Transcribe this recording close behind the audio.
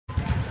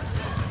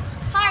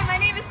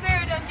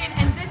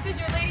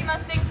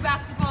Mustangs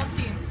basketball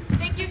team.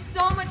 Thank you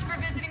so much for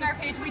visiting our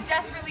page. We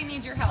desperately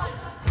need your help.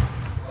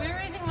 We're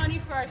raising money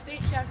for our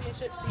state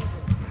championship season.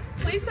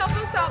 Please help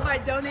us out by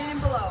donating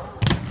below.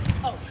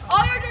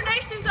 All your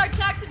donations are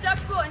tax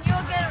deductible and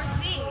you'll get a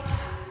receipt.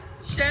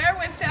 Share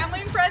with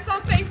family and friends on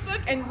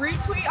Facebook and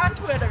retweet on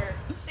Twitter.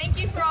 Thank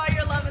you for all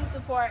your love and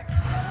support.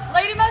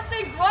 Lady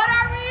Mustangs, what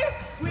are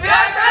we? We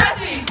are